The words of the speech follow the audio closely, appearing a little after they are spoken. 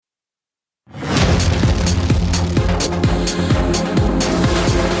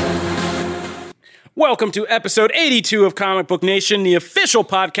Welcome to episode 82 of Comic Book Nation, the official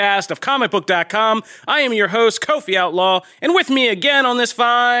podcast of comicbook.com. I am your host, Kofi Outlaw, and with me again on this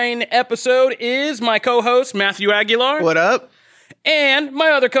fine episode is my co-host, Matthew Aguilar. What up? And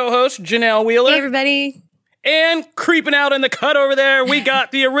my other co-host, Janelle Wheeler. Hey, everybody. And creeping out in the cut over there, we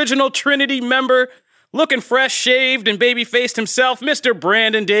got the original Trinity member, looking fresh, shaved, and baby-faced himself. Mr.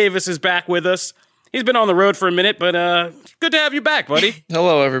 Brandon Davis is back with us. He's been on the road for a minute, but good to have you back, buddy.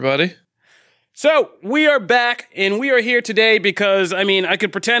 Hello, everybody. So, we are back, and we are here today because, I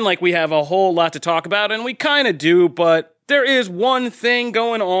could pretend like we have a whole lot to talk about, and we kind of do, but there is one thing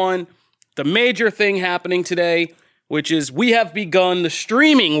going on, the major thing happening today, which is we have begun the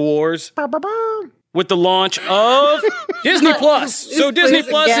streaming wars with the launch of Disney Plus. So, Disney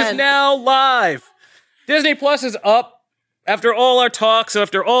Plus is now live. Disney Plus is up. After all our talks,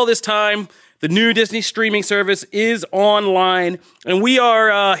 after all this time, the new Disney streaming service is online, and we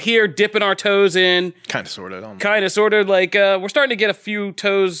are here dipping our toes in. Kind of, sort of. We're starting to get a few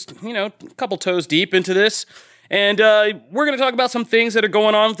toes, a couple toes deep into this. And we're going to talk about some things that are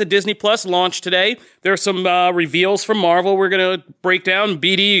going on with the Disney Plus launch today. There are some reveals from Marvel we're going to break down.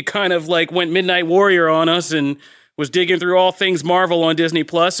 BD kind of went Midnight Warrior on us and was digging through all things Marvel on Disney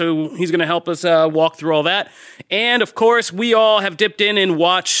Plus, so he's going to help us walk through all that. And, of course, we all have dipped in and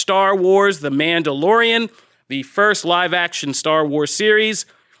watched Star Wars The Mandalorian, the first live-action Star Wars series.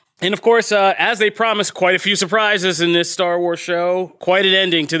 And, of course, as they promised, quite a few surprises in this Star Wars show. Quite an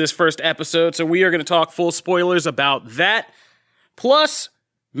ending to this first episode, so we are going to talk full spoilers about that. Plus,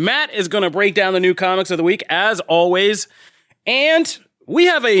 Matt is going to break down the new comics of the week, as always. And we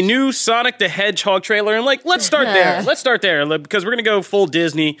have a new Sonic the Hedgehog trailer, and let's start there. Let's start there, because we're going to go full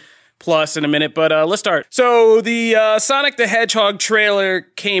Disney Plus in a minute, but let's start. So the Sonic the Hedgehog trailer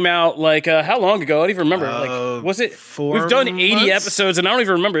came out how long ago? I don't even remember. Was it 4 We've done 80 months? episodes, and I don't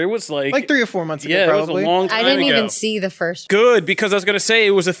even remember. It was like 3 or 4 months ago, probably. probably. It was a long time I didn't ago. even see the first one. Good, because I was going to say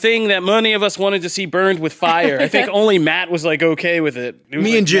it was a thing that many of us wanted to see burned with fire. I think only Matt was okay with it.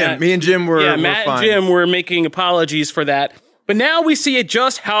 Me and Jim were Matt fine. and Jim were making apologies for that. But now we see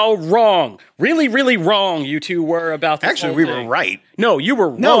just how wrong, really, really wrong you two were about this. Actually, we were right. No, you were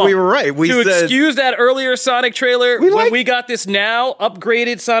wrong. No, we were right. We to said, excuse that earlier Sonic trailer, we got this now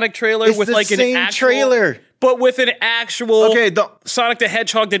upgraded Sonic trailer it's with the same an actual trailer. But with an actual the Sonic the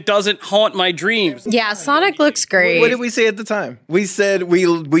Hedgehog that doesn't haunt my dreams. Yeah, Sonic looks great. What did we say at the time? We said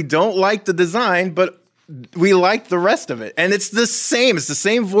we don't like the design, but we like the rest of it. And it's the same. It's the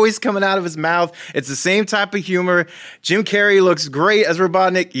same voice coming out of his mouth. It's the same type of humor. Jim Carrey looks great as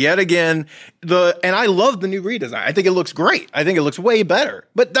Robotnik yet again. And I love the new redesign. I think it looks great. I think it looks way better.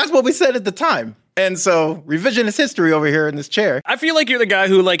 But that's what we said at the time. And so, revisionist history over here in this chair. I feel like you're the guy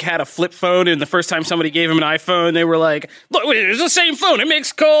who had a flip phone, and the first time somebody gave him an iPhone, they were like, "Look, it's the same phone. It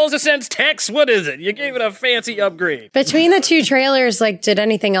makes calls, it sends texts. What is it? You gave it a fancy upgrade." Between the two trailers, did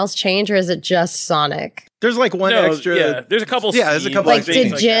anything else change, or is it just Sonic? There's one extra. Yeah, there's a couple. There's a couple.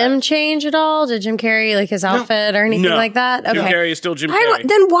 Did Jim change at all? Did Jim Carrey his outfit or anything like that? Okay. Jim Carrey is still Jim Carrey.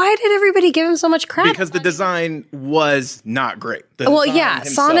 Then why did everybody give him so much crap? Because the design was not great.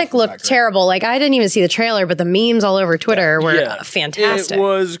 Sonic looked terrible. I didn't even see the trailer, but the memes all over Twitter were fantastic. It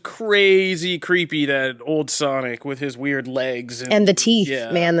was crazy creepy, that old Sonic with his weird legs. And the teeth,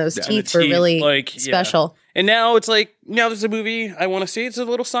 man, those teeth were really special. And now it's now there's a movie I want to see. It's a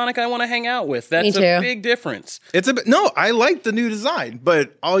little Sonic I want to hang out with. That's a big difference. No, I like the new design,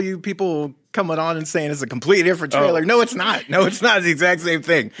 but all you people coming on and saying it's a completely different trailer. No, it's not. No, it's not. It's the exact same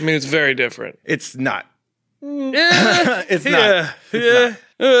thing. I mean, it's very different. It's not. It's not.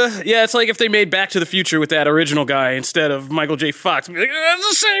 It's like if they made Back to the Future with that original guy instead of Michael J. Fox. It's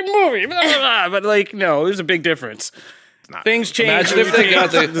the same movie. But no, there's a big difference. Things change. Imagine if they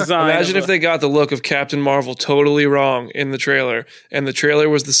got the design. Imagine if they got the look of Captain Marvel totally wrong in the trailer, and the trailer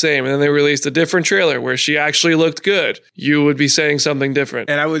was the same, and then they released a different trailer where she actually looked good. You would be saying something different,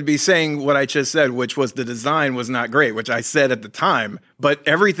 and I would be saying what I just said, which was the design was not great, which I said at the time. But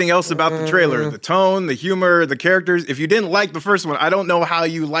everything else about the trailer, the tone, the humor, the characters, if you didn't like the first one, I don't know how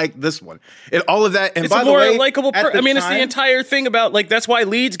you like this one. All of that, and it's by a the more way, likable. It's the entire thing about that's why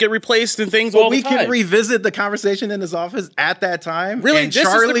leads get replaced and things all the time. We can revisit the conversation in his office at that time. Really, and this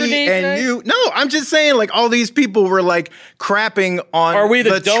Charlie is the and you. No, I'm just saying, all these people were crapping on Are we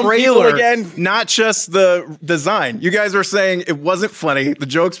the dumb trailer, people again? Not just the design. You guys are saying it wasn't funny. The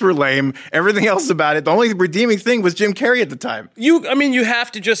jokes were lame. Everything else about it. The only redeeming thing was Jim Carrey at the time. You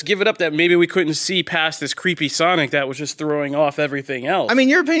have to just give it up that maybe we couldn't see past this creepy Sonic that was just throwing off everything else. I mean,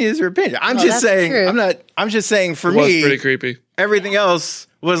 your opinion is your opinion. I'm just saying. True. I'm just saying. For it me, was pretty creepy. Everything else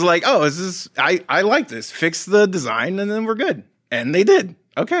was is this? I like this. Fix the design, and then we're good. And they did.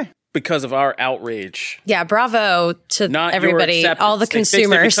 Okay. because of our outrage. Yeah, bravo to Not everybody, all the They fixed it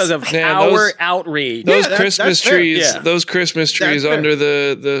consumers. because of our outrage. Those Yeah, Christmas that's fair. trees, Yeah. those Christmas trees fair. under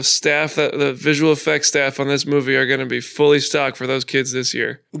the staff, the visual effects staff on this movie are going to be fully stocked for those kids this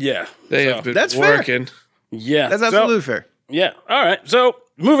year. Yeah. They So, have been That's fair. working. Yeah. That's So- absolutely fair. Yeah. All right. So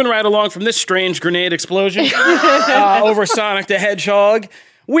moving right along from this strange grenade explosion over Sonic the Hedgehog,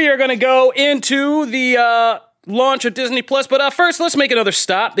 we are going to go into the launch of Disney Plus. But first, let's make another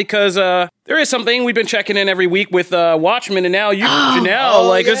stop because there is something we've been checking in every week with Watchmen, and now you,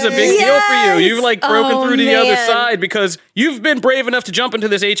 Janelle, this is a big deal for you. You've broken through to the other side because you've been brave enough to jump into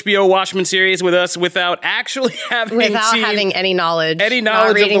this HBO Watchmen series with us without actually having any knowledge,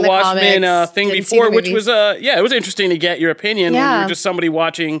 of reading the Watchmen comics, thing didn't see before, the which movie. was it was interesting to get your opinion when you were just somebody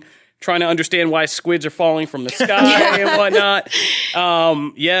watching, trying to understand why squids are falling from the sky and whatnot.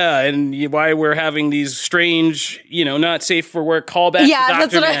 And why we're having these strange, not safe for work callbacks to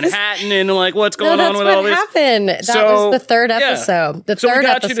that's Dr. what I was- Manhattan and what's going No, on that's with what all this. happened. That was the third episode. The so third we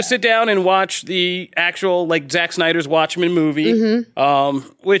got episode. you to sit down and watch the actual Zack Snyder's Watchmen movie,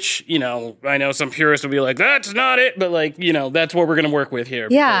 which I know some purists will be like, "That's not it," but that's what we're going to work with here.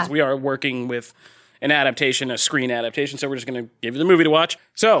 Yeah. because we are working with an adaptation, a screen adaptation. So we're just going to give you the movie to watch.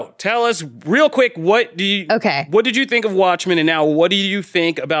 So tell us real quick, what did you think of Watchmen, and now what do you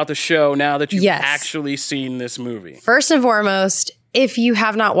think about the show now that you've actually seen this movie? First and foremost, if you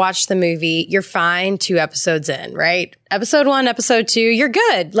have not watched the movie, you're fine 2 episodes in, right? Episode 1, episode 2, you're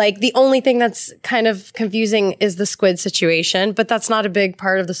good. The only thing that's kind of confusing is the squid situation, but that's not a big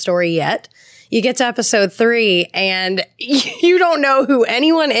part of the story yet. You get to episode 3 and you don't know who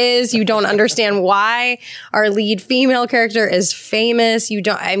anyone is. You don't understand why our lead female character is famous.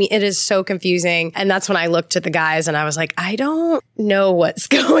 It is so confusing. And that's when I looked at the guys and I was like, I don't know what's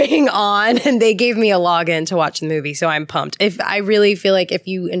going on. And they gave me a login to watch the movie. So I'm pumped. I really feel like if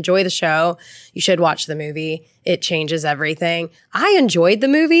you enjoy the show, you should watch the movie. It changes everything. I enjoyed the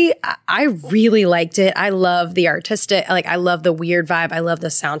movie. I really liked it. I love the artistic, I love the weird vibe. I love the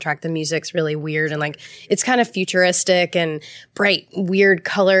soundtrack. The music's really weird and it's kind of futuristic and bright, weird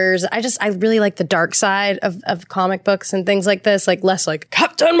colors. I really like the dark side of comic books and things like this, less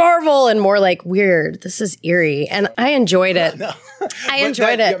Captain Marvel and more weird. This is eerie. And I enjoyed it. I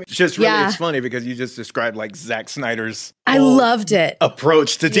enjoyed it. It's funny because you just described Zack Snyder's I loved it.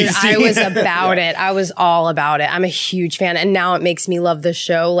 approach to DC. I was about it. I was all about it. I'm a huge fan. And now it makes me love the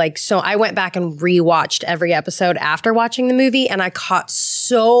show. So I went back and rewatched every episode after watching the movie and I caught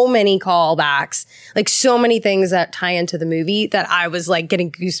so many callbacks, so many things that tie into the movie that I was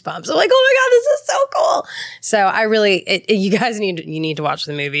getting goosebumps. I'm like, oh my God, this is so cool. So I really, you guys need to watch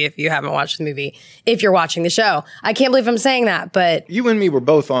the movie if you haven't watched the movie, if you're watching the show. I can't believe I'm saying that, but you and me were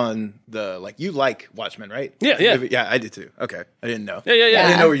both on the, you like Watchmen, right? Yeah. Yeah, I did too. Okay. I didn't know. Yeah. I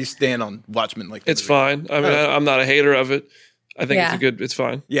didn't know where you stand on Watchmen. It's fine. I mean, I'm not a hater of it. I think it's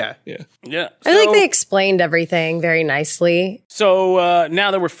fine. Yeah. Yeah. I think they explained everything very nicely. So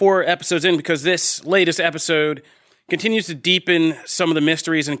now that we're 4 episodes in, because this latest episode continues to deepen some of the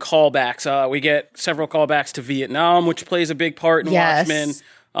mysteries and callbacks. We get several callbacks to Vietnam, which plays a big part in Watchmen,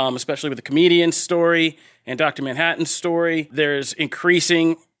 especially with the comedian's story and Dr. Manhattan's story. There's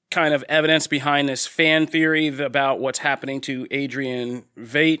increasing kind of evidence behind this fan theory about what's happening to Adrian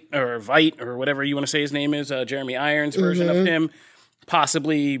Veidt or whatever you want to say his name is, Jeremy Irons' version of him,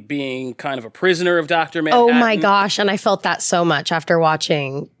 possibly being kind of a prisoner of Dr. Manhattan. Oh my gosh. And I felt that so much after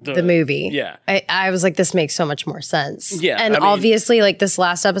watching the movie. Yeah. I was like, this makes so much more sense. Yeah, And obviously, this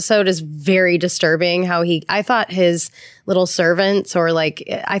last episode is very disturbing how I thought his little servants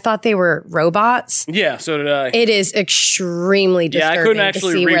I thought they were robots. Yeah, so did I. It is extremely disturbing. Yeah, I couldn't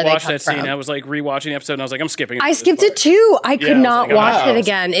actually to see where they rewatch come that scene. from. I was rewatching the episode and I was like, I'm skipping it. I skipped it too. I could not watch wow. it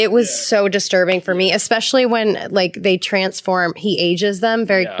again. It was so disturbing for me, especially when they transform. He ages them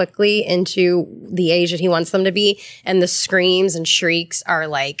very quickly into the age that he wants them to be, and the screams and shrieks are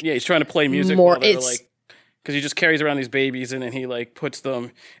yeah, he's trying to play music more. because he just carries around these babies and then he puts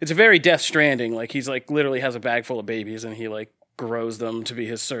them. It's a very Death Stranding. He's literally has a bag full of babies and he grows them to be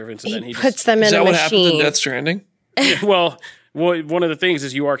his servants and then he puts them in a machine. Is that what happened in Death Stranding? Well, one of the things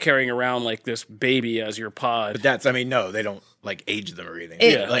is you are carrying around this baby as your pod. But that's, no, they don't age them or anything.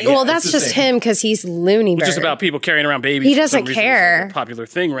 That's just him because he's Looney Bird. It's just about people carrying around babies. He doesn't for some reason. care. It's a popular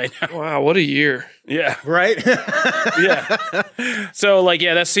thing right now. Wow, what a year. Yeah. Right? Yeah. So,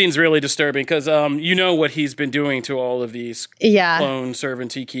 that scene's really disturbing because you know what he's been doing to all of these clone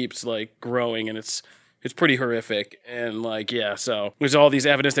servants he keeps growing, and it's pretty horrific. And so there's all these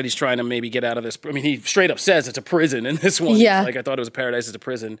evidence that he's trying to maybe get out of this. I mean, he straight up says it's a prison in this one. Yeah. I thought it was a paradise, it's a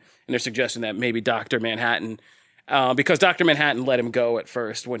prison. And they're suggesting that maybe Dr. Manhattan because Dr. Manhattan let him go at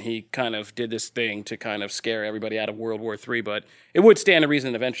first when he kind of did this thing to kind of scare everybody out of World War III. But it would stand to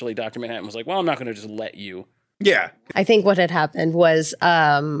reason eventually Dr. Manhattan was like, well, I'm not going to just let you. Yeah. I think what had happened was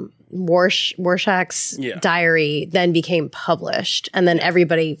Rorschach's diary then became published. And then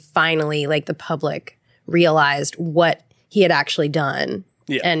everybody finally, like the public, realized what he had actually done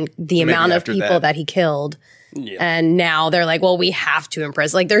and the amount of people that he killed. Yeah. And now they're like, well, we have to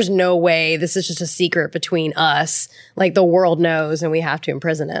imprison. Like, there's no way. This is just a secret between us. Like, the world knows, and we have to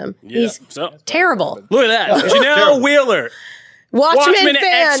imprison him. Yeah. He's terrible. Look at that. Janelle Wheeler. Watchmen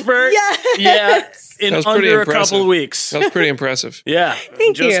fan. Expert. Yes. Yeah. In under a couple of weeks. That was pretty impressive. Yeah.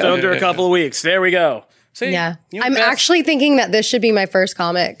 Thank you. Just under a couple of weeks. There we go. See, I'm actually thinking that this should be my first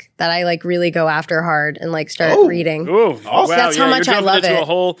comic that I like really go after hard and like start reading. Ooh, wow. That's how much I love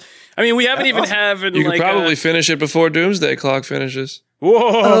it. I mean, we haven't even You could probably finish it before Doomsday Clock finishes. Whoa!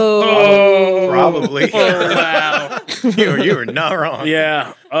 Oh. Probably. Oh, wow! you were not wrong.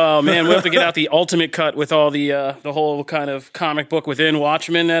 Yeah. Oh man, we'll have to get out the ultimate cut with all the whole kind of comic book within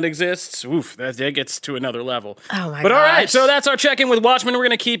Watchmen that exists. Oof, that gets to another level. Oh my! But all right, so that's our check-in with Watchmen. We're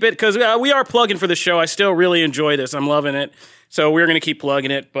gonna keep it because we are plugging for the show. I still really enjoy this. I'm loving it. So we're going to keep plugging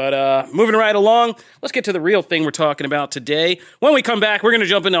it. But moving right along, let's get to the real thing we're talking about today. When we come back, we're going to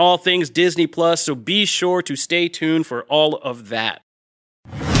jump into all things Disney+, so be sure to stay tuned for all of that.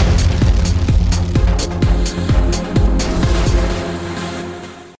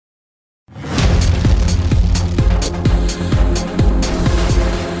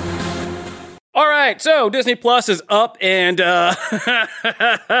 All right, so Disney Plus is up, and Bob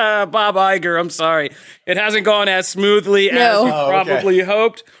Iger, I'm sorry. It hasn't gone as smoothly as you probably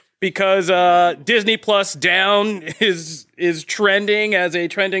hoped, because Disney Plus down is trending as a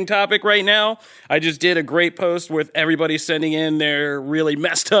trending topic right now. I just did a great post with everybody sending in their really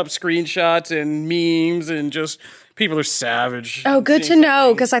messed up screenshots and memes, and just people are savage. Oh, good to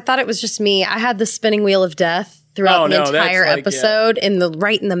know, because I thought it was just me. I had the spinning wheel of death throughout the entire episode.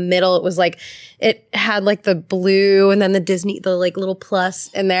 Right in the middle, it was like, it had like the blue and then the like little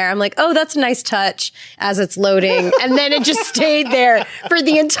plus in there. I'm like, oh, that's a nice touch as it's loading. And then it just stayed there for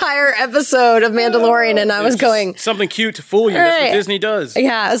the entire episode of Mandalorian. And I was going, something cute to fool you. That's what Disney does.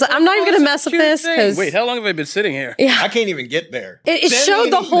 Yeah. I was like, I'm not even going to mess with this. Wait, how long have I been sitting here? Yeah. I can't even get there. It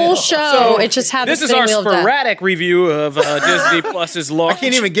showed the whole show. It just had this is our sporadic review of Disney Plus's launch. I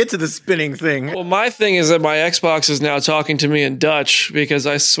can't even get to the spinning thing. Well, my thing is that my Xbox is now talking to me in Dutch because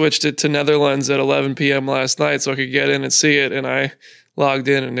I switched it to Netherlands at 11 p.m. last night so I could get in and see it, and I logged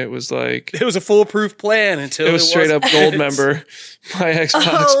in and it was like... It was a foolproof plan until it was straight up gold member, my Xbox.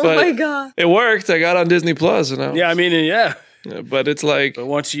 Oh but my God. It worked. I got on Disney Plus. And but it's like... But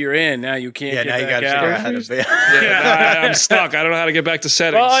once you're in, now you can't get now you back gotta out. figure out how to I'm stuck. I don't know how to get back to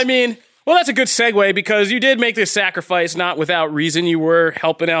settings. Well, that's a good segue because you did make this sacrifice not without reason. You were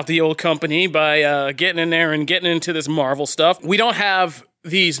helping out the old company by getting in there and getting into this Marvel stuff. We don't have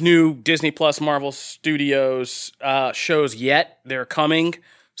these new Disney Plus Marvel Studios shows yet. They're coming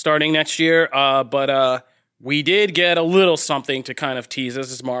starting next year. But we did get a little something to kind of tease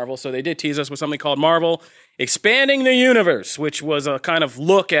us as Marvel. So they did tease us with something called Marvel Expanding the Universe, which was a kind of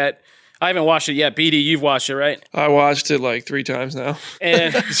look at... I haven't watched it yet. BD, you've watched it, right? I watched it like 3 times now.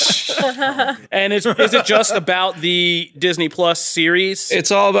 And is it just about the Disney Plus series?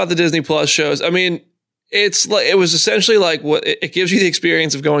 It's all about the Disney Plus shows. I mean, it was essentially like what it gives you the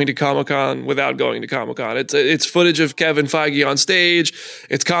experience of going to Comic-Con without going to Comic-Con. It's footage of Kevin Feige on stage.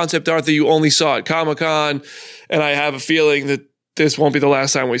 It's concept art that you only saw at Comic-Con. And I have a feeling that this won't be the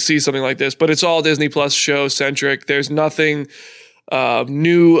last time we see something like this, but it's all Disney Plus show centric. There's nothing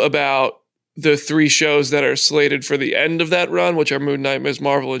new about the 3 shows that are slated for the end of that run, which are Moon Knight, Ms.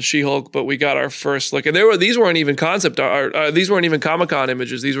 Marvel, and She-Hulk. But we got our first look, and these weren't even concept art. These weren't even Comic-Con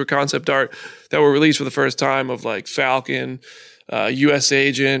images. These were concept art that were released for the first time of like Falcon, U.S.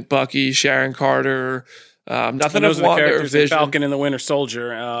 Agent, Bucky, Sharon Carter. Nothing of Wanda or Vision. Falcon and the Winter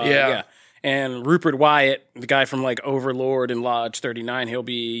Soldier. Yeah. And Rupert Wyatt, the guy from like Overlord and Lodge 39, he'll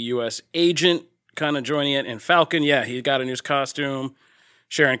be U.S. Agent, kind of joining it. And Falcon, he got a new costume.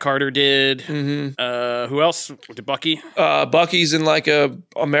 Sharon Carter did. Mm-hmm. Who else? Did Bucky? Bucky's in like a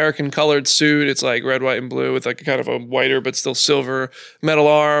American colored suit. It's like red, white, and blue with like a kind of a whiter but still silver metal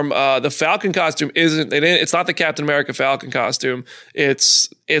arm. The Falcon costume it's not the Captain America Falcon costume.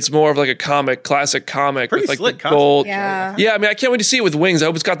 It's more of like a classic comic. Pretty with like slick the gold. Yeah. Yeah, I mean, I can't wait to see it with wings. I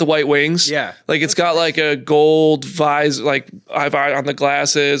hope it's got the white wings. Yeah. Like it's got like a gold visor, like on the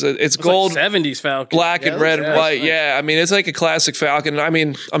glasses. It's gold. Like 70s Falcon. Black and red and white. Nice. Yeah. I mean, it's like a classic Falcon. I mean,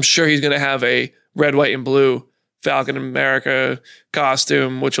 I'm sure he's going to have a red, white, and blue Falcon America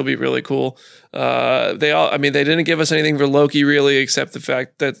costume, which will be really cool. They didn't give us anything for Loki really, except the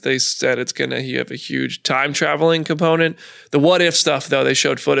fact that they said it's going to have a huge time traveling component. The What If stuff, though, they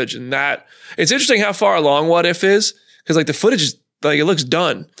showed footage, and that it's interesting how far along What If is, because like the footage is like it looks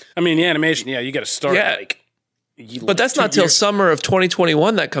done. I mean, the animation, you got to start but that's not till summer of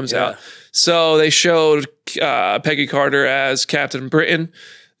 2021 that comes out. So they showed Peggy Carter as Captain Britain.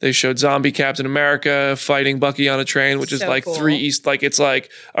 They showed zombie Captain America fighting Bucky on a train, which is like cool. it's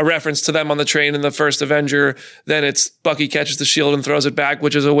like a reference to them on the train in the first Avenger. Then it's Bucky catches the shield and throws it back,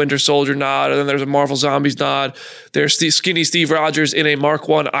 which is a Winter Soldier nod. And then there's a Marvel Zombies nod. There's skinny Steve Rogers in a Mark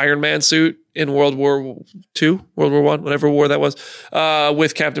I Iron Man suit in World War II, World War I, whatever war that was,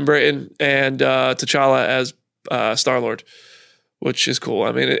 with Captain Britain and T'Challa as Star-Lord, which is cool.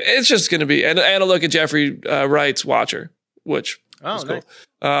 I mean, it's just going to be, and a look at Jeffrey Wright's Watcher, which is cool.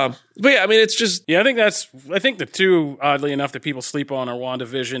 Nice. But yeah, I mean, it's just I think the two, oddly enough, that people sleep on are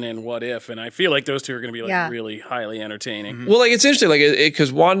WandaVision and What If, and I feel like those two are going to be like really highly entertaining. well, like it's interesting, like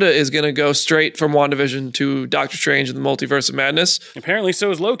because Wanda is going to go straight from WandaVision to Doctor Strange and the Multiverse of Madness. Apparently, so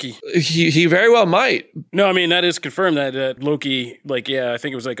is Loki. He very well might. No, I mean that is confirmed that Loki, I think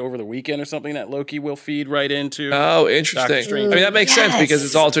it was like over the weekend or something that Loki will feed right into. Oh, Doctor interesting. Strange. I mean, that makes sense because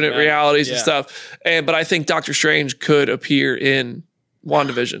it's alternate realities and Yeah. stuff. But I think Doctor Strange could appear in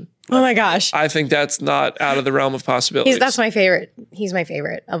WandaVision. Oh my gosh. I think that's not out of the realm of possibilities. That's my favorite. He's my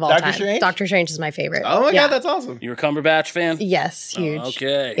favorite of all Doctor time. Strange? Doctor Strange is my favorite. Oh my Yeah. God, that's awesome. You a Cumberbatch fan? Yes, huge.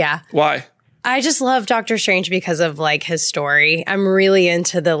 Okay. Yeah. Why? I just love Doctor Strange because of like his story. I'm really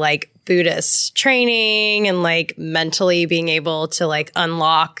into the like Buddhist training and like mentally being able to like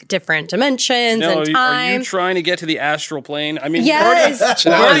unlock different dimensions and Are time. you trying to get to the astral plane? I mean, Yes.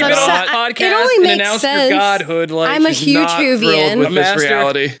 you've already I'm been on upset. this podcast It only and makes announced sense. your godhood. Like, I'm a she's huge Not thrilled Whovian. with A this master.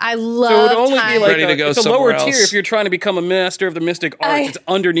 reality. I So it love would only time. be like Ready to go it's a lower somewhere tier else. if you're trying to become a master of the mystic arts. It's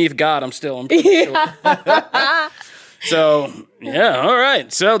underneath God. I'm pretty sure. So all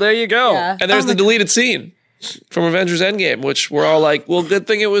right. So there you go. Yeah. And there's the deleted scene from Avengers Endgame, which we're all like, well, good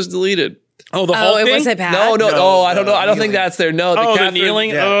thing it was deleted. Oh, the whole Oh, it thing. was it bad? No, I don't know. I don't think kneeling. that's there. No, Oh, the Catherine- kneeling.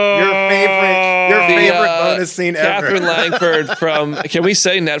 Yeah. Oh. Your favorite bonus scene Catherine ever. Langford from, can we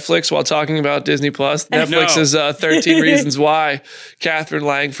say Netflix while talking about Disney Plus? Netflix's 13 Reasons Why. Catherine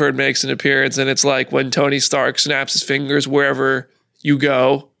Langford makes an appearance, and it's like when Tony Stark snaps his fingers wherever you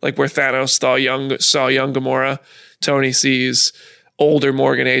go, like where Thanos saw young Gamora. Tony sees older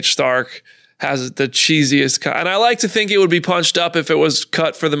Morgan H. Stark, has the cheesiest cut. And I like to think it would be punched up if it was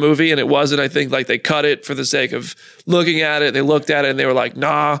cut for the movie, and it wasn't. I think like they cut it for the sake of looking at it. They looked at it and they were like,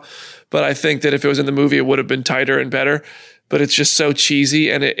 nah. But I think that if it was in the movie, it would have been tighter and better. But it's just so cheesy.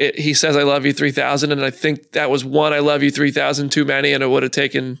 And he says, I love you 3000. And I think that was one I love you 3000 too many. And it would have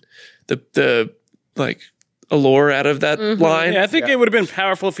taken the like allure out of that line. Yeah, I think it would have been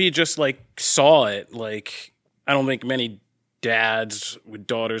powerful if he just like saw it. Like, I don't think many dads with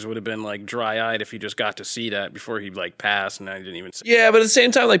daughters would have been like dry-eyed if he just got to see that before he like passed and I didn't even see. Yeah, but at the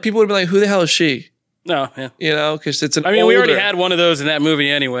same time, like people would be like, who the hell is she? No, yeah. You know, because it's an I mean, we already older- had one of those in that movie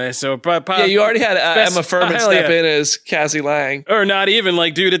anyway, so Yeah, you already had Emma Furman hell step yeah. in as Cassie Lang. Or not even,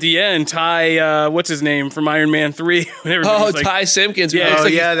 like, dude, at the end, Ty, what's his name from Iron Man 3? Oh, Ty Simpkins. Yeah, who looks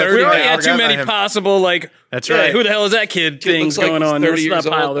like yeah, he's that's 30 we already I now. had forgot too about many him. possible, like, That's yeah, right. who the hell is that kid things looks like going he's on. 30 Let's years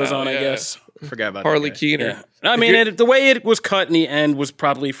not pile old those now, on, I yeah. guess. Forgot about Harley that guy. Keener. Yeah. I mean, the way it was cut in the end was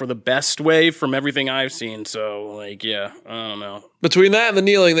probably for the best way from everything I've seen. So, like, yeah, I don't know. Between that and the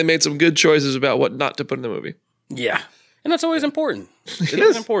kneeling, they made some good choices about what not to put in the movie. Yeah. And that's always important. It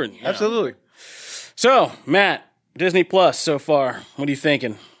is important. Yeah. Absolutely. So, Matt, Disney Plus so far. What are you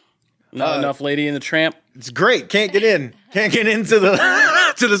thinking? Not enough Lady and the Tramp? It's great. Can't get in. Can't get into the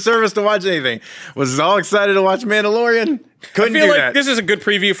to the service to watch anything. Was all excited to watch Mandalorian. Couldn't I feel do like that. this is a good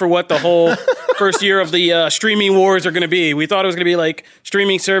preview for what the whole first year of the streaming wars are going to be. We thought it was going to be like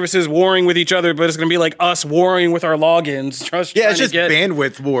streaming services warring with each other, but it's going to be like us warring with our logins. Yeah, it's just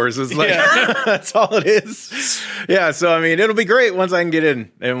bandwidth wars. It's like that's all it is. Yeah, so I mean, it'll be great once I can get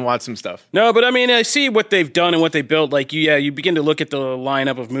in and watch some stuff. No, but I mean, I see what they've done and what they built. Like, you begin to look at the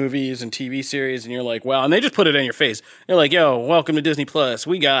lineup of movies and TV series, and you're like, wow. And they just put it in your face. They're like, yo, welcome to Disney Plus.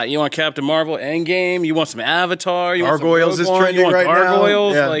 You want Captain Marvel, Endgame? You want some Avatar? You want some Gargoyles is Rogue One? trending You want right now.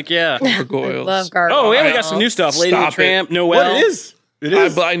 Gargoyles? Yeah. Like, yeah. Gargoyles. Love gargoyles. Oh, yeah, we got some new stuff. Lady and the Stop it. Tramp, Noel. What it is? It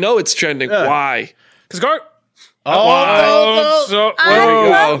is. But I know it's trending. Yeah. Why? Because Oh, So, I we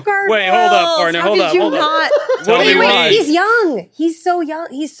love go. gargoyles. Wait, hold up, partner, How hold did up, you hold up. not? Tell do me you why. mean? He's young. He's so young.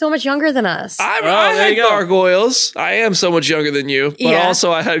 He's so much younger than us. I there had you go. gargoyles. I am so much younger than you, but Yeah.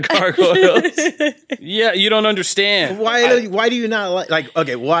 also I had gargoyles. Yeah, you don't understand. Why do you not like?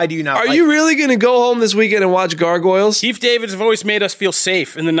 Okay, why do you not? Are like, you really going to go home this weekend and watch Gargoyles? Keith David's voice made us feel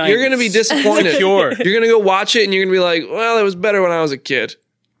safe in the 90s. You're going to be disappointed. Secure. You're going to go watch it and you're going to be like, well, it was better when I was a kid.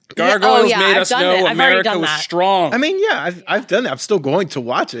 Gargoyles Yeah, made I've us done know it. I've already America done was that. strong. I mean, yeah, I've done that. I'm still going to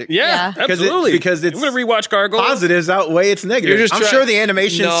watch it. yeah, Yeah. absolutely. Because it's I'm going to rewatch Gargoyles. Positives outweigh its negatives. You're just I'm try- sure the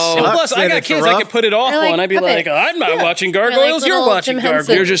animation. No. And sucks plus, I and got it's kids rough. I could put it off They're like on. I'd be like, puppets. I'm not watching They're like Gargoyles. You're little watching Jim Henson.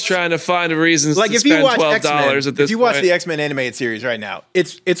 Gargoyles. You're just trying to find reasons Like to if you spend watch $12 X-Men, at this if you watch point. the X-Men animated series right now,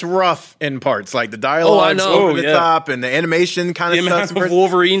 it's rough in parts. Like the dialogue's know. over the Yeah. top, and the animation kind the of amount sucks. of in parts.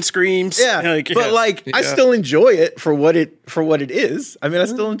 Wolverine screams. Yeah, but like I still enjoy it for what it is. I mean, I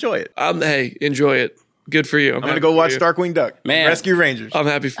still enjoy it. Hey, enjoy it. Good for you. I'm gonna go watch Darkwing Duck, Man. Rescue Rangers, I'm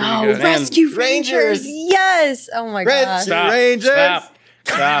happy for you Oh, guys. Rescue Rangers. Rangers. Yes. Oh my gosh. Rescue Stop. Rangers. Stop.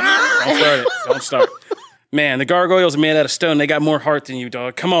 Don't start it. Don't start. Man, the gargoyles are made out of stone. They got more heart than you,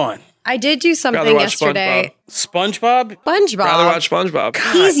 dog. Come on. I did do Rather something watch yesterday. SpongeBob? SpongeBob. Rather watch SpongeBob.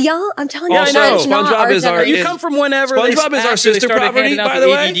 He's young. I'm telling you. Yeah, I it's know. not SpongeBob our is our- generation. You come from whenever SpongeBob is our after they sister started property, handing out by the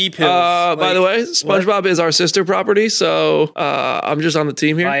way. ADD pills. By the way, SpongeBob is our sister property, so I'm just on the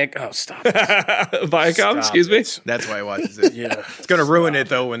team here. Oh, stop. it. Viacom, excuse me. That's why he watches it. Yeah. It's gonna ruin it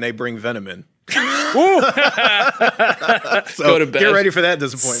though when they bring Venom in. So Go to bed. Get ready for that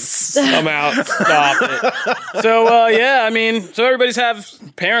disappointment. I'm out. Stop it. So yeah, I mean, so everybody's have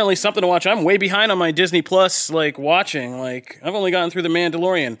apparently something to watch. I'm way behind on my Disney Plus like watching. Like I've only gotten through The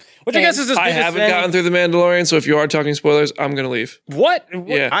Mandalorian, which I guess is as I big as haven't any- gotten through The Mandalorian, so if you are talking spoilers, I'm going to leave. What?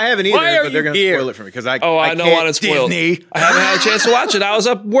 Yeah. I haven't Why either, are but they're you gonna here? spoil it for me because I Oh, I don't can't- want it spoiled. Disney. I haven't had a chance to watch it. I was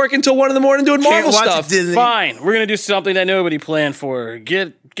up working till 1 a.m. doing Can't Marvel watch stuff. Disney. Fine, we're gonna do something that nobody planned for.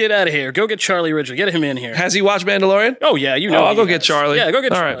 Get out of here. Go get Charlie Ridgely. Get him in here. Has he watched Mandalorian? Oh yeah, you know. Oh, I'll he go get has. Charlie. Yeah, go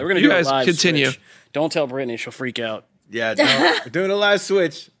get All Charlie. right. We're gonna You do guys a live continue. switch. Don't tell Brittany; she'll freak out. Yeah, no, we're doing a live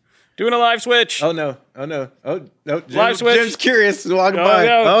switch. Doing a live switch. Oh no! Oh no! Oh no! Jim, Live switch. Jim's curious. He's walking Oh by.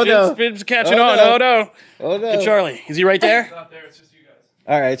 no! Oh no! Jim's catching Oh, on. no. Oh no! Oh no! Get Charlie, is he right there?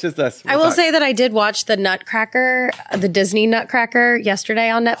 All right, it's just us. I will say that I did watch the Nutcracker, the Disney Nutcracker, yesterday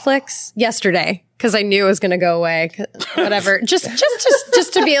on Netflix. Yesterday, because I knew it was going to go away. Whatever, just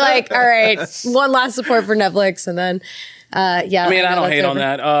to be like, all right, one last support for Netflix, and then, yeah. I mean, I know don't that's hate on over.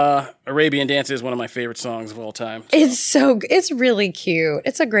 that. Arabian Dance is one of my favorite songs of all time. It's really cute.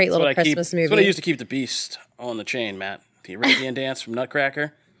 It's a great little Christmas movie. That's what I used to keep the beast on the chain, Matt. The Arabian Dance from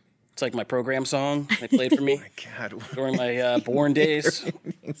Nutcracker. It's like my program song they played for me God, during my born days.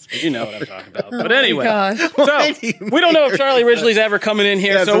 You know what I'm talking about. But anyway, Gosh. so we don't know if Charlie Ridgely's ever coming in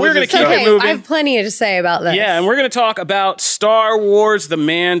here, Yeah, so so we're we'll going to just keep go. it Okay, moving. I have plenty to say about this. Yeah, and we're going to talk about Star Wars The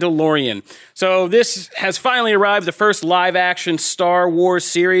Mandalorian. So this has finally arrived. The first live action Star Wars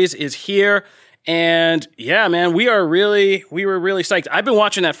series is here. And yeah, man, we were really psyched. I've been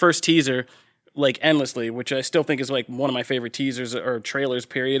watching that first teaser like endlessly, which I still think is like one of my favorite teasers or trailers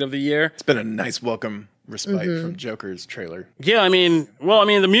period of the year. it's been a nice welcome respite from Joker's trailer. Yeah, I mean,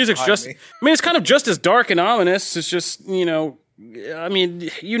 the music's just, it's kind of just as dark and ominous. It's just, you know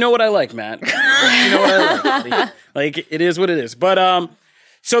what I like, Matt. You know what I like. buddy. Like, it is what it is. But,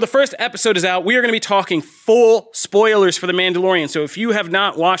 so the first episode is out. We are going to be talking full spoilers for The Mandalorian. So if you have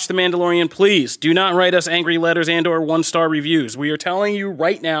not watched The Mandalorian, please do not write us angry letters and or 1-star reviews. We are telling you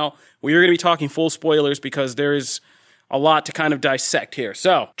right now, we are going to be talking full spoilers because there is a lot to kind of dissect here.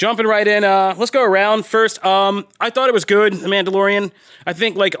 So, jumping right in, let's go around first. I thought it was good, The Mandalorian. I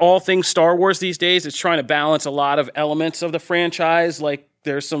think, like all things Star Wars these days, it's trying to balance a lot of elements of the franchise. Like,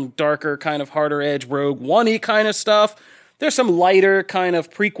 there's some darker, kind of harder edge Rogue One-y kind of stuff. There's some lighter kind of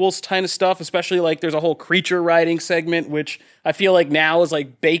prequels kind of stuff, especially like there's a whole creature riding segment, which I feel like now is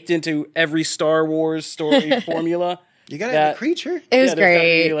like baked into every Star Wars story formula. You gotta have a creature. It was Yeah, there's gotta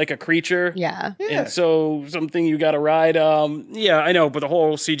great. be like a creature. Yeah. And so something you got to ride. Yeah, I know, but the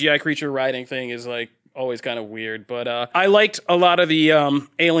whole CGI creature riding thing is like always kind of weird. But I liked a lot of the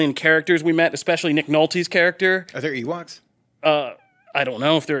alien characters we met, especially Nick Nolte's character. Are there Ewoks? I don't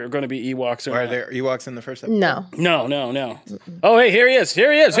know if they're going to be Ewoks or Or are not. there Ewoks in the first episode? No. No. Oh, hey, here he is.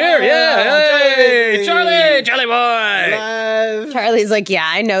 Here. Yeah. Hey, Charlie boy. Live. Charlie's like, yeah,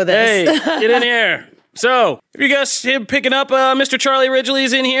 I know Hey, this. get in here. So, if you guys him picking up, Mr. Charlie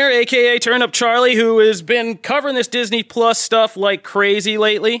Ridgely's in here, aka Turn Up Charlie, who has been covering this Disney Plus stuff like crazy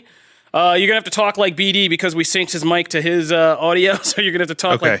lately. You're gonna have to talk like BD because we synced his mic to his audio, so you're gonna have to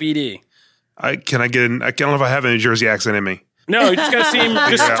talk like BD. Can I get in? I don't know if I have any Jersey accent in me. No, you just gotta seem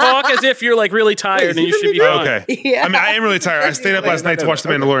just Yeah. talk as if you're like really tired and you should be fine. Okay. Yeah. I mean, I am really tired. I stayed up last night to watch The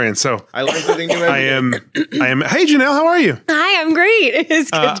Mandalorian, so I learned something new. I am. Hey, Janelle, how are you? Hi, I'm great.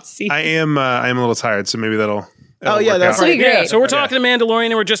 It's good to see you. I am a little tired, so maybe that'll Oh, yeah, work that's out. right. Great. Yeah, so we're talking to Mandalorian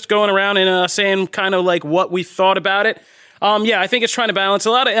and we're just going around and saying kind of like what we thought about it. I think it's trying to balance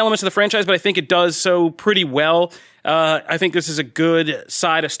a lot of elements of the franchise, but I think it does so pretty well. I think this is a good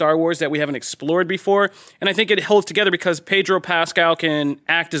side of Star Wars that we haven't explored before. And I think it holds together because Pedro Pascal can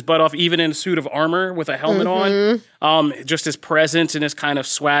act his butt off even in a suit of armor with a helmet on. Just his presence and his kind of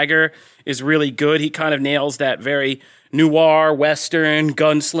swagger is really good. He kind of nails that very noir, Western,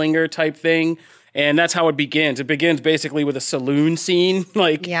 gunslinger type thing. And that's how it begins. It begins basically with a saloon scene,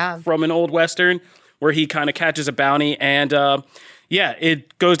 from an old Western, where he kind of catches a bounty. And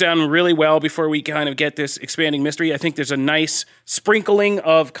it goes down really well before we kind of get this expanding mystery. I think there's a nice sprinkling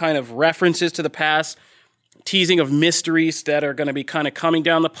of kind of references to the past, teasing of mysteries that are going to be kind of coming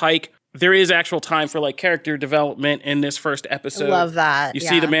down the pike. There is actual time for like character development in this first episode. Love that. You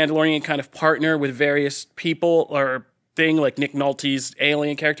see the Mandalorian kind of partner with various people or thing, like Nick Nolte's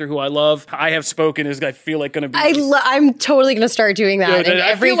alien character, who I love. I Have Spoken is, I feel like, going to be... I'm totally going to start doing that. Yeah, in I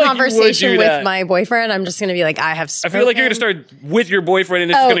every feel like you would conversation do with that. my boyfriend, I'm just going to be like, I have I spoken. feel like you're going to start with your boyfriend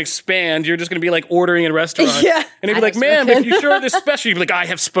and it's going to expand. You're just going to be like ordering in a restaurant. Yeah. And he'd be I like, have ma'am, spoken." if you sure this special, you'd be like, I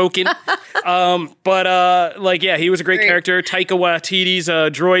have spoken. He was a great character. Taika Waititi's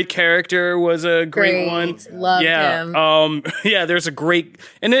droid character was a great one. Loved him. There's a great,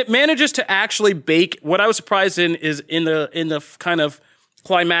 and it manages to actually bake. What I was surprised in is in the kind of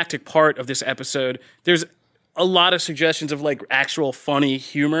climactic part of this episode, there's a lot of suggestions of like actual funny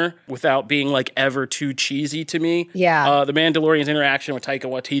humor without being like ever too cheesy to me. Yeah. The Mandalorian's interaction with Taika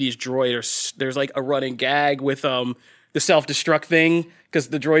Waititi's droid, there's like a running gag with the self-destruct thing, because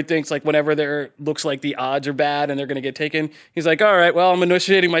the droid thinks like whenever there looks like the odds are bad and they're going to get taken, he's like, all right, well, I'm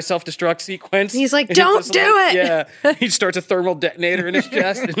initiating my self-destruct sequence. He's like, And "Don't just, do it." Yeah. He starts a thermal detonator in his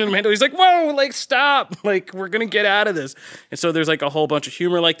chest. And then Mandalorian's like, whoa, like, stop. Like, we're going to get out of this. And so there's like a whole bunch of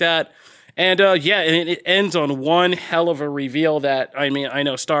humor like that. And and it ends on one hell of a reveal that, I mean, I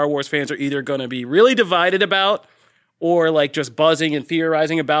know Star Wars fans are either going to be really divided about or like just buzzing and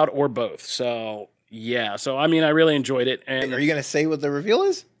theorizing about, or both. So, yeah. So, I mean, I really enjoyed it. And Are you going to say what the reveal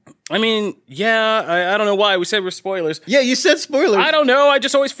is? I mean, I don't know why. We said we're spoilers. Yeah, you said spoilers. I don't know. I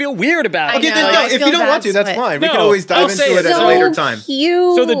just always feel weird about it. Okay, know, then, I no, if feel you don't want bad to, that's split. fine. We No, can always I'll dive say into it. it at a So later time.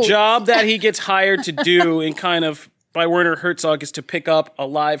 cute. So the job that he gets hired to do in kind of by Werner Herzog is to pick up a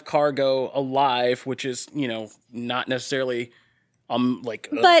live cargo alive, which is, not necessarily like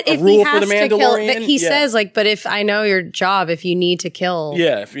But a if rule he for has the to kill, Mandalorian. but he says like, but if I know your job, if you need to kill,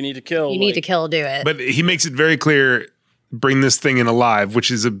 if you need to kill, you need to kill, do it. But he makes it very clear, bring this thing in alive, which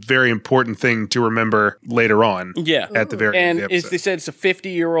is a very important thing to remember later on. Yeah. At the very end And of the episode. they said it's a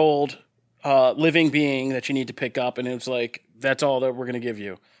 50-year-old living being that you need to pick up, and it's like, that's all that we're going to give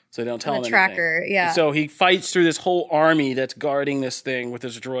you. So they don't tell him anything. tracker, yeah. So he fights through this whole army that's guarding this thing with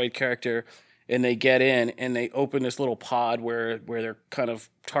this droid character, and they get in and they open this little pod where their kind of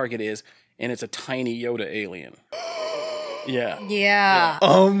target is, and it's a tiny Yoda alien. Yeah. yeah.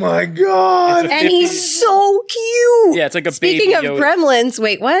 Oh my god! And he's so cute. Yeah, it's like a Speaking baby of Yoda. gremlins,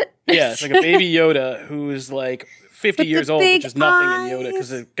 wait, what? Yeah, it's like a baby Yoda who is like 50 With years the old, which big is nothing in Yoda, eyes. because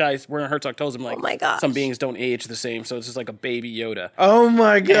the guys, Werner Herzog tells him like, Oh my gosh. some beings don't age the same, so it's just like a baby Yoda. Oh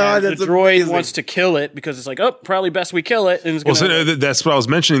my god! And That's the droid amazing. wants to kill it because it's like, oh, probably best we kill it. And it's Well, gonna, so that's what I was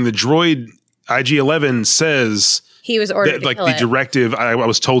mentioning. The droid IG-11 says He was ordered that, to like, kill the it. directive, I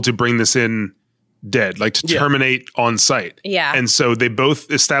was told to bring this in dead, like to Yeah. terminate on site. Yeah. And so they both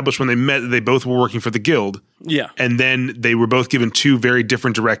established when they met that they both were working for the guild. yeah. And then they were both given two very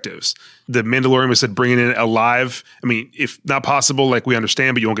different directives. The Mandalorian was said, bringing it alive. I mean, if not possible, like we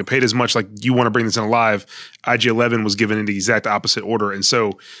understand, but you won't get paid as much. Like you want to bring this in alive. IG-11 was given in the exact opposite order. And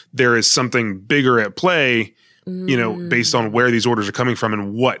so there is something bigger at play, based on where these orders are coming from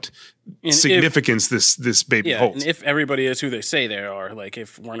and what And significance this baby Yeah, holds. and if everybody is who they say they are, like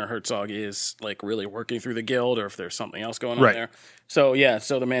if Werner Herzog is like really working through the guild, or if there's something else going on Right. there. So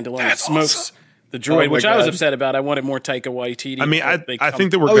so the Mandalorian That's smokes awesome. the droid, Oh my which I was God. upset about. I wanted more Taika Waititi. I mean, but they I come-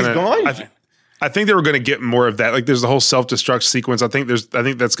 think that we're Oh, he's gonna. gone? I think they were going to get more of that. Like, there's the whole self-destruct sequence. I think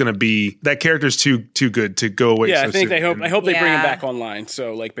that's going to be that character's too good to go away. Yeah, so I think soon. I hope they bring him Yeah. back online.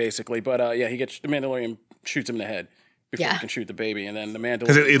 So like basically, but he gets the Mandalorian shoots him in the head before Yeah. he can shoot the baby, and then the Mandalorian.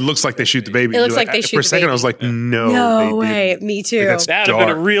 because it looks like they shoot the baby. It looks You're like they shoot For a the second, I baby. was like, no, No they way. didn't. Me too. that's That would have been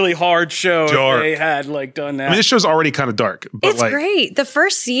a dark. really hard show Dark. if they had like done that. I mean, this show's already kind of dark, but It's like, great. The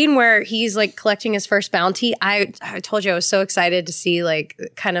first scene where he's like collecting his first bounty, I told you I was so excited to see like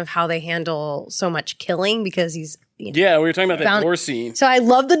kind of how they handle so much killing, because he's Yeah, we were talking about that Found- door scene. So I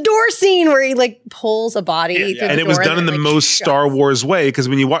love the door scene where he like pulls a body through the And it was door done in the then, most Star Wars way because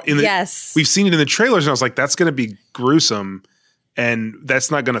when you watch, Yes. we've seen it in the trailers, and I was like, that's going to be gruesome, and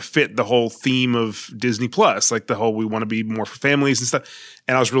that's not going to fit the whole theme of Disney Plus, like the whole we want to be more for families and stuff.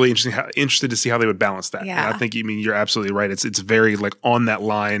 And I was really interested to see how they would balance that. Yeah. And I think, you're absolutely right. It's very like on that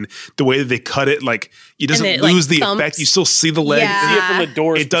line. The way that they cut it, like it doesn't it, like, lose the thumps. effect. You still see the leg. Yeah. See it from the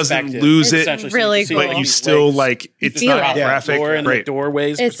door's It doesn't perspective. lose it, Essentially, really see, cool. but you these still legs, like it's feel not it. Yeah. graphic. Door and the Great.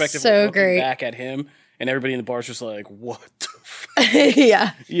 doorways It's perspective, so looking great. back at him, and everybody in the bar is just like, "What the fuck?"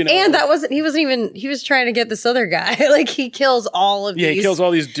 yeah. You know, And he was trying to get this other guy. Like he kills all of yeah, these. he kills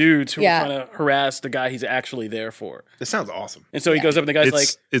all these dudes who Yeah. are trying to harass the guy he's actually there for. This sounds awesome. And so he goes up and the guy's It's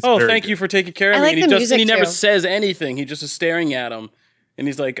like, "Oh, very thank good. you for taking care of I me." like And the and he music, never too. says anything. He just is staring at him. And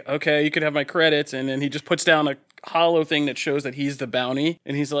he's like, "Okay, you could have my credits." And then he just puts down a hollow thing that shows that he's the bounty.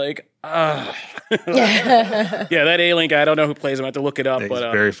 And he's like, "Ah." Yeah, that alien guy, I don't know who plays him. I have to look it up. It's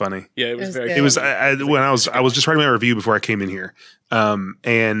But very funny. yeah, it was was very good. funny. It was when I was just writing my review before I came in here,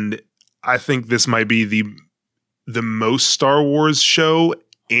 and I think this might be the most Star Wars show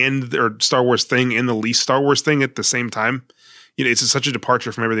or Star Wars thing and the least Star Wars thing at the same time. It's such a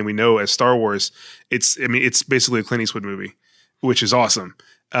departure from everything we know as Star Wars. It's basically a Clint Eastwood movie, which is awesome.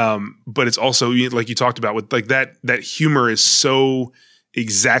 But it's also like you talked about with like that humor is so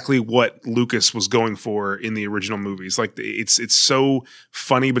exactly what Lucas was going for in the original movies. Like it's so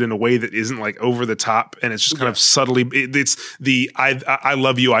funny, but in a way that isn't like over the top, and it's just kind of subtly. It's the I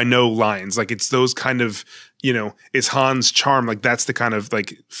love you, I know lines. Like it's those kind of it's Han's charm. Like that's the kind of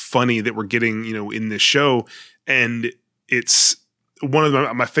like funny that we're getting in this show, and it's one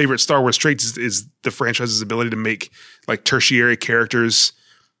of my favorite Star Wars traits is the franchise's ability to make like tertiary characters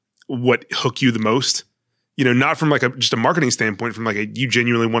what hook you the most. Not from like just a marketing standpoint, from like you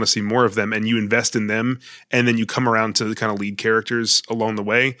genuinely want to see more of them and you invest in them, and then you come around to the kind of lead characters along the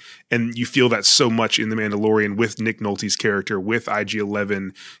way, and you feel that so much in The Mandalorian with Nick Nolte's character, with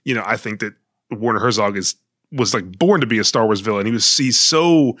IG-11. I think that Werner Herzog was like born to be a Star Wars villain. He's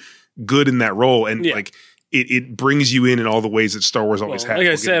so good in that role, and like it brings you in all the ways that Star Wars always has. Like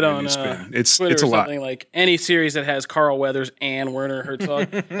I We'll said get on into spin. It's Twitter a or lot. something, like any series that has Carl Weathers and Werner Herzog,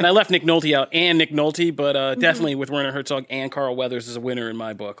 and I left Nick Nolte out and Nick Nolte, but definitely with Werner Herzog and Carl Weathers is a winner in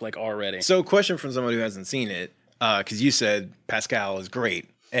my book, like already. So, question from someone who hasn't seen it, because you said Pascal is great,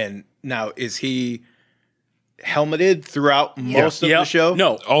 and now is he helmeted throughout most of the show?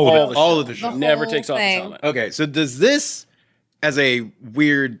 No, all of the show. Never whole takes off his thing. helmet. Okay, so does this, as a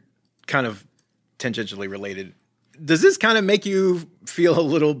weird kind of tangentially related, does this kind of make you feel a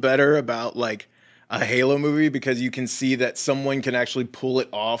little better about like a Halo movie because you can see that someone can actually pull it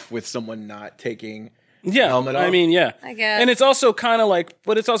off with someone not taking Yeah, helmet off? I mean, yeah, I guess. and it's also kind of like,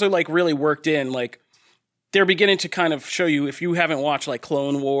 but it's also like really worked in. Like they're beginning to kind of show you, if you haven't watched like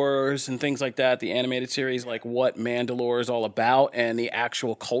Clone Wars and things like that, the animated series, like what Mandalore is all about and the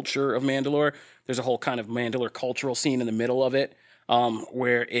actual culture of Mandalore. There's a whole kind of Mandalore cultural scene in the middle of it,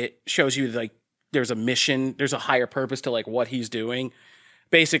 where it shows you like there's a mission, there's a higher purpose to like what he's doing.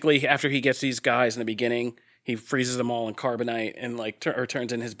 Basically, after he gets these guys in the beginning, he freezes them all in carbonite and like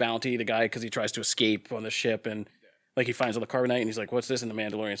turns in his bounty, the guy, because he tries to escape on the ship, and like he finds all the carbonite and he's like, "What's this?" And the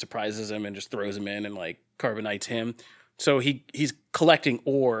Mandalorian surprises him and just throws him in and like carbonites him. So he's collecting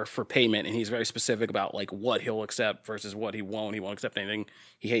ore for payment, and he's very specific about like what he'll accept versus what he won't. He won't accept anything.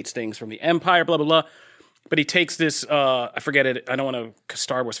 He hates things from the Empire, blah blah blah. But he takes this, I forget it. I don't want to, because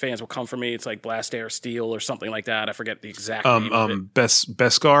Star Wars fans will come for me. It's like Blast Air Steel or something like that. I forget the exact name of it.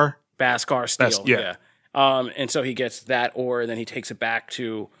 Beskar. Beskar Steel. yeah. And so he gets that ore, and then he takes it back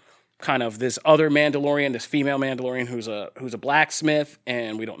to kind of this other Mandalorian, this female Mandalorian who's a blacksmith,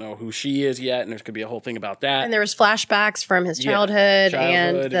 and we don't know who she is yet, and there could be a whole thing about that. And there was flashbacks from his childhood,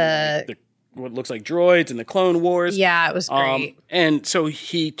 and the what looks like droids and the Clone Wars. yeah, it was great. And so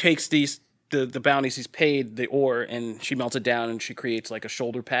he takes the bounties he's paid, the ore, and she melts it down and she creates like a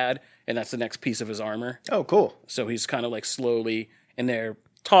shoulder pad, and that's the next piece of his armor. Oh, cool. So he's kind of like slowly, and they're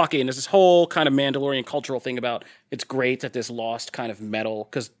talking. There's this whole kind of Mandalorian cultural thing about it's great that this lost kind of metal,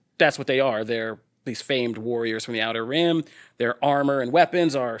 because that's what they are. They're these famed warriors from the Outer Rim. Their armor and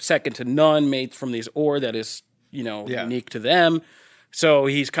weapons are second to none, made from these ore that is, unique to them. So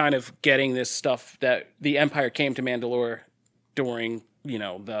he's kind of getting this stuff that the Empire came to Mandalore during,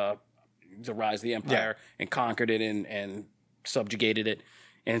 the rise of the Empire and conquered it and subjugated it.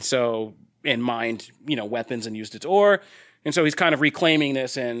 And so, and mined, weapons and used its ore. And so he's kind of reclaiming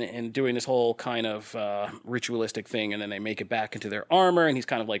this and doing this whole kind of ritualistic thing, and then they make it back into their armor, and he's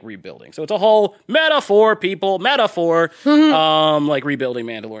kind of like rebuilding. So it's a whole metaphor, like rebuilding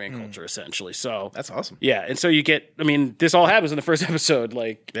Mandalorian culture, essentially. So That's awesome. yeah, and so you get, I mean, this all happens in the first episode,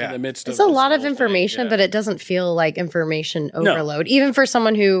 like in the midst of It's a this lot of whole information, thing. but it doesn't feel like information overload. Even for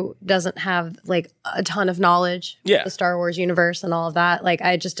someone who doesn't have like a ton of knowledge of the Star Wars universe and all of that, like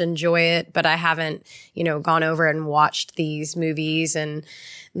I just enjoy it, but I haven't, gone over and watched these movies and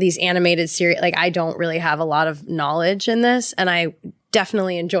these animated series. Like I don't really have a lot of knowledge in this, and I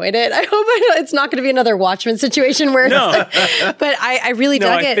definitely enjoyed it. I hope it's not going to be another Watchmen situation where but I really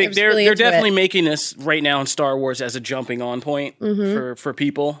dug it. I think I was really they're into definitely it. making this right now in Star Wars as a jumping on point for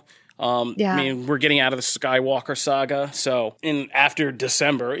people. I mean, we're getting out of the Skywalker saga, so after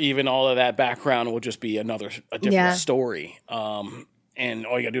December, even all of that background will just be a different story. And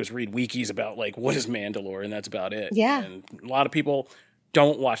all you gotta do is read wikis about like what is Mandalore, and that's about it. Yeah. And a lot of people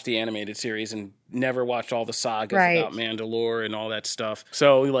don't watch the animated series and never watched all the sagas about Mandalore and all that stuff.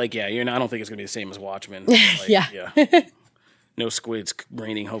 So like, I don't think it's gonna be the same as Watchmen. Like, no squids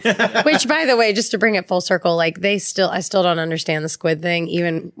raining, hopefully. Which, by the way, just to bring it full circle, like I still don't understand the squid thing,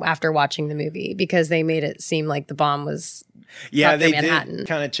 even after watching the movie, because they made it seem like the bomb was they Manhattan. did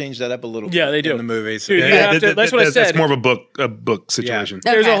kind of change that up a little. Yeah, they do in the movie. So Dude, you have to- that's what I said. That's more of a book situation.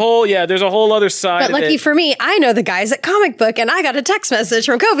 There's a whole other side. But lucky for me, I know the guys at Comic Book, and I got a text message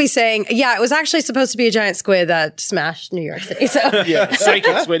from Kobe saying, it was actually supposed to be a giant squid that smashed New York City. So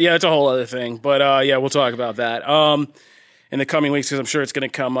psychic squid. Yeah, it's a whole other thing. But we'll talk about that in the coming weeks because I'm sure it's going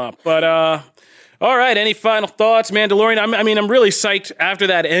to come up. But all right, any final thoughts, Mandalorian? I'm really psyched after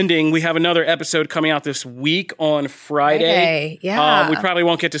that ending. We have another episode coming out this week on Friday. Yeah. We probably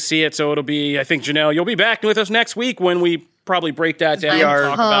won't get to see it, so it'll be, I think, Janelle, you'll be back with us next week when we probably break that down and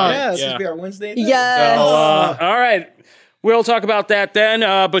talk about it. this will be our Wednesday. yes. All right. We'll talk about that then,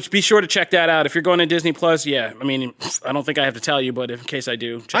 but be sure to check that out. If you're going to Disney Plus, I don't think I have to tell you, but in case I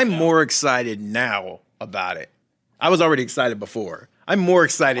do, check I'm it out. more excited now about it. I was already excited before. I'm more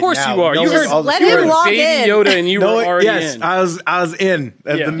excited now. Of course you are. You knowing heard all the let you him heard log Baby in. Yoda and you were already yes, in. I was in.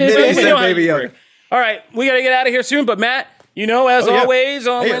 Yeah. The minute you said Baby Yoda. All right, we got to get out of here soon, but Matt, as yeah. always,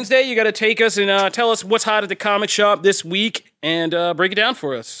 on Yeah. Wednesday, you got to take us and tell us what's hot at the comic shop this week and break it down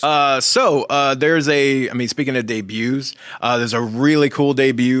for us. So there's speaking of debuts, there's a really cool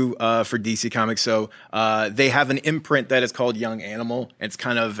debut for DC Comics. So they have an imprint that is called Young Animal. It's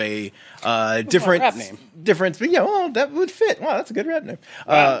kind of a different rap name. Different, that would fit. Wow, that's a good rap name.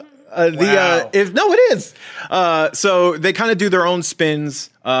 Wow. It is. So they kind of do their own spins.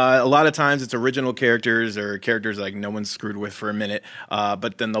 A lot of times it's original characters or characters like no one's screwed with for a minute.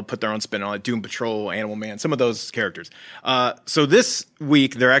 But then they'll put their own spin on it. Doom Patrol, Animal Man, some of those characters. So this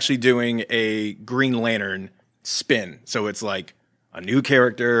week they're actually doing a Green Lantern spin. So it's like a new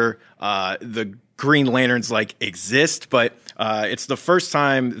character. The Green Lanterns exist, but it's the first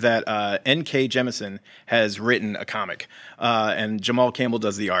time that N.K. Jemisin has written a comic, and Jamal Campbell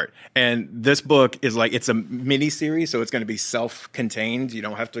does the art. And this book is it's a mini series, so it's going to be self-contained. You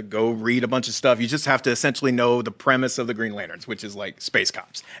don't have to go read a bunch of stuff. You just have to essentially know the premise of the Green Lanterns, which is space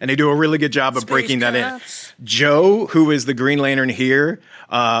cops, and they do a really good job of breaking that in. Joe, who is the Green Lantern here,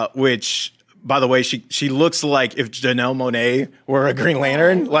 which. By the way, she looks like if Janelle Monáe were a Green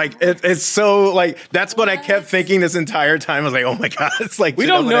Lantern. It's so that's what I kept thinking this entire time. I was like, oh my god, it's like we Janelle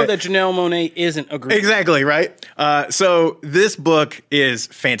don't know Monáe. that Janelle Monáe isn't a Green. Exactly, right? So this book is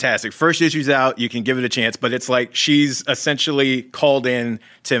fantastic. First issue's out. You can give it a chance, but it's she's essentially called in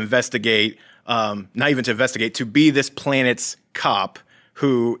to investigate, not even to investigate, to be this planet's cop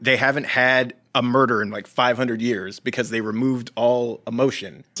who they haven't had a murder in 500 years because they removed all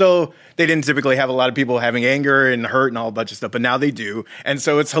emotion. So they didn't typically have a lot of people having anger and hurt and all a bunch of stuff, but now they do. And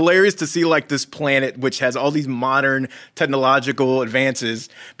so it's hilarious to see this planet, which has all these modern technological advances,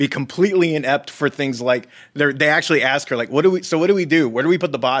 be completely inept for things like they actually ask her what do we do? Where do we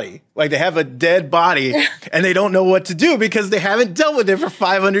put the body? They have a dead body and they don't know what to do because they haven't dealt with it for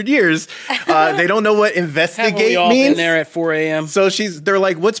 500 years. They don't know what investigate Haven't we all means. been there at 4 a.m.? So they're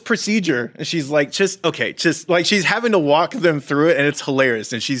like, what's procedure? And she's like, she's having to walk them through it, and it's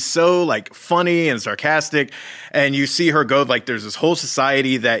hilarious. And she's so funny and sarcastic. And you see her go, there's this whole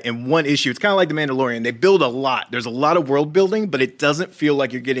society that in one issue, it's kind of like The Mandalorian. They build a lot. There's a lot of world building, but it doesn't feel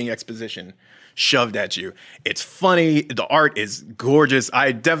like you're getting exposition shoved at you. It's funny. The art is gorgeous.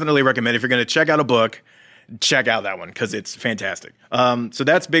 I definitely recommend if you're going to check out a book, check out that one because it's fantastic. So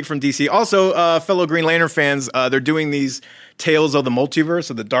that's big from DC. Also, fellow Green Lantern fans, they're doing these Tales of the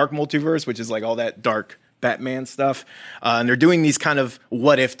Multiverse, or the Dark Multiverse, which is all that dark Batman stuff. And they're doing these kind of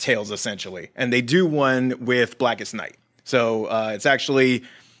what-if tales, essentially. And they do one with Blackest Night. So it's actually,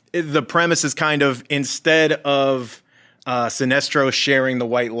 the premise is kind of, instead of Sinestro sharing the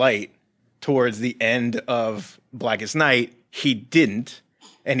white light towards the end of Blackest Night, he didn't.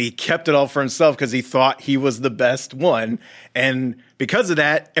 And he kept it all for himself because he thought he was the best one. And because of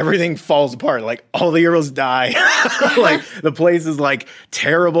that, everything falls apart. Like, all the heroes die. Like, the place is, like,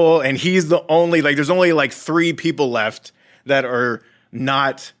 terrible. And he's the only, like, there's only, like, 3 people left that are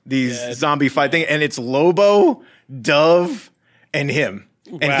not these zombie fight thing. And it's Lobo, Dove, and him.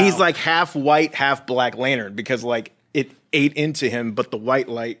 And he's, like, half white, half Black Lantern because, like, it ate into him, but the white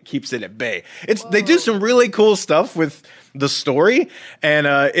light keeps it at bay. They do some really cool stuff with the story, and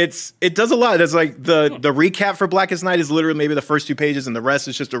it does a lot. It's like the recap for Blackest Night is literally maybe the first 2 pages, and the rest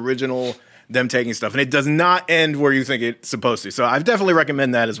is just original them taking stuff, and it does not end where you think it's supposed to. So I definitely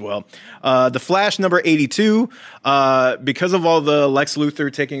recommend that as well. The Flash number 82, because of all the Lex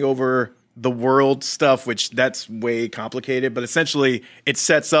Luthor taking over the world stuff, which that's way complicated, but essentially it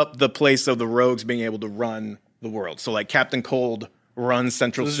sets up the place of the Rogues being able to run the world. So like Captain Cold runs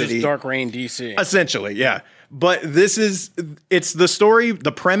Central This City. is just Dark Reign DC. Essentially, yeah. But it's the story,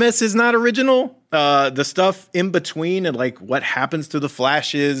 the premise is not original. The stuff in between and like what happens to the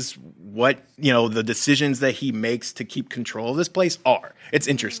Flash is what, the decisions that he makes to keep control of this place are. It's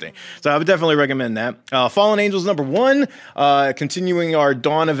interesting. So I would definitely recommend that. Fallen Angels number 1, continuing our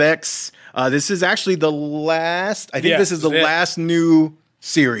Dawn of X. This is actually the last, I think this is the last new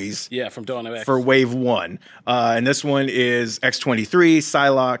series. Yeah, from Dawn of X. For Wave 1. And this one is X-23,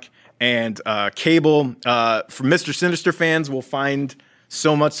 Psylocke, and Cable. For Mr. Sinister fans, will find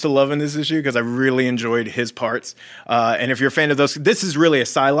so much to love in this issue because I really enjoyed his parts. And if you're a fan of those, this is really a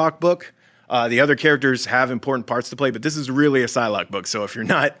Psylocke book. The other characters have important parts to play, but this is really a Psylocke book. So if you're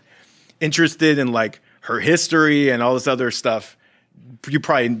not interested in like her history and all this other stuff,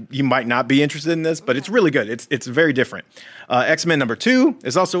 you might not be interested in this, but it's really good. It's very different. X-Men number 2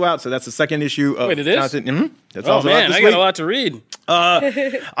 is also out, so that's the second issue of Wait, it is? content. Mm-hmm. That's Oh also out man, this I week. got a lot to read.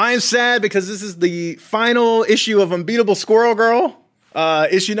 I am sad because this is the final issue of Unbeatable Squirrel Girl.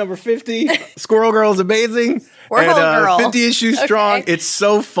 Issue number 50. Squirrel Girl is amazing. Squirrel Girl. 50 issues strong. It's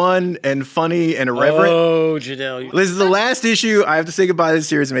so fun and funny and irreverent. Oh, Jadelle. This is the last issue. I have to say goodbye to this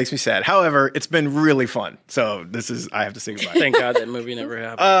series. It makes me sad. However, it's been really fun. So I have to say goodbye. Thank God that movie never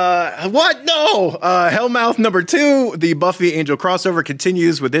happened. What? No. Hellmouth number 2, the Buffy Angel crossover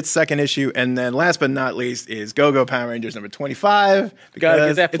continues with its second issue. And then last but not least is Go-Go Power Rangers number 25. Gotta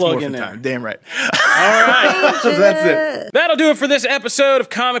get that it's plug Morphin in there. time. Damn right. All right. So that's it. That'll do it for this episode of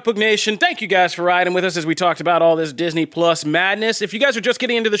Comic Book Nation. Thank you guys for riding with us as we talked about all this Disney Plus madness. If you guys are just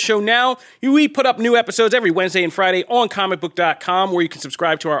getting into the show now, we put up new episodes every Wednesday and Friday on comicbook.com, where you can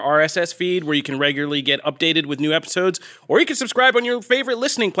subscribe to our RSS feed, where you can regularly get updated with new episodes, or you can subscribe on your favorite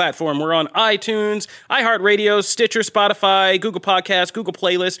listening platform. We're on iTunes, iHeartRadio, Stitcher, Spotify, Google Podcasts, Google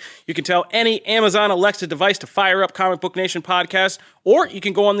Playlists. You can tell any Amazon Alexa device to fire up Comic Book Nation podcast, or you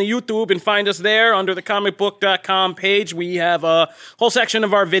can go on the YouTube and find us there under the comicbook.com page. We have a whole section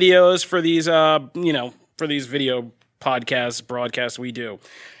of our videos for these, for these video podcasts, broadcasts we do.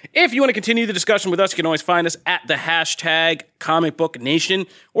 If you want to continue the discussion with us, you can always find us at the hashtag Comic Book Nation,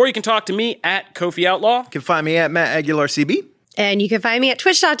 or you can talk to me at Kofi Outlaw. You can find me at Matt Aguilar CB. And you can find me at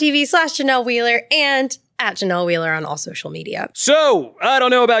twitch.tv/Janelle Wheeler and at Janelle Wheeler on all social media. So, I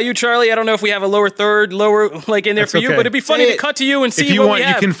don't know about you, Charlie. I don't know if we have a lower third, in there That's for you, okay. but it'd be funny to cut to you and see If you what want, we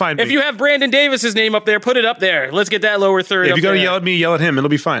you have. can find If me. you have Brandon Davis's name up there, put it up there. Let's get that lower third If up you got to there. yell at me, yell at him. It'll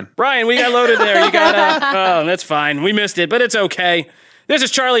be fine. Brian, we got loaded there. You got oh, that's fine. We missed it, but it's okay. This is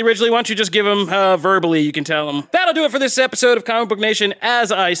Charlie Ridgely. Why don't you just give him verbally? You can tell him. That'll do it for this episode of Comic Book Nation.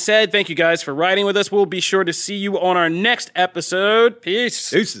 As I said, thank you guys for riding with us. We'll be sure to see you on our next episode. Peace.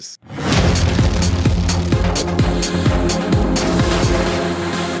 Deuces.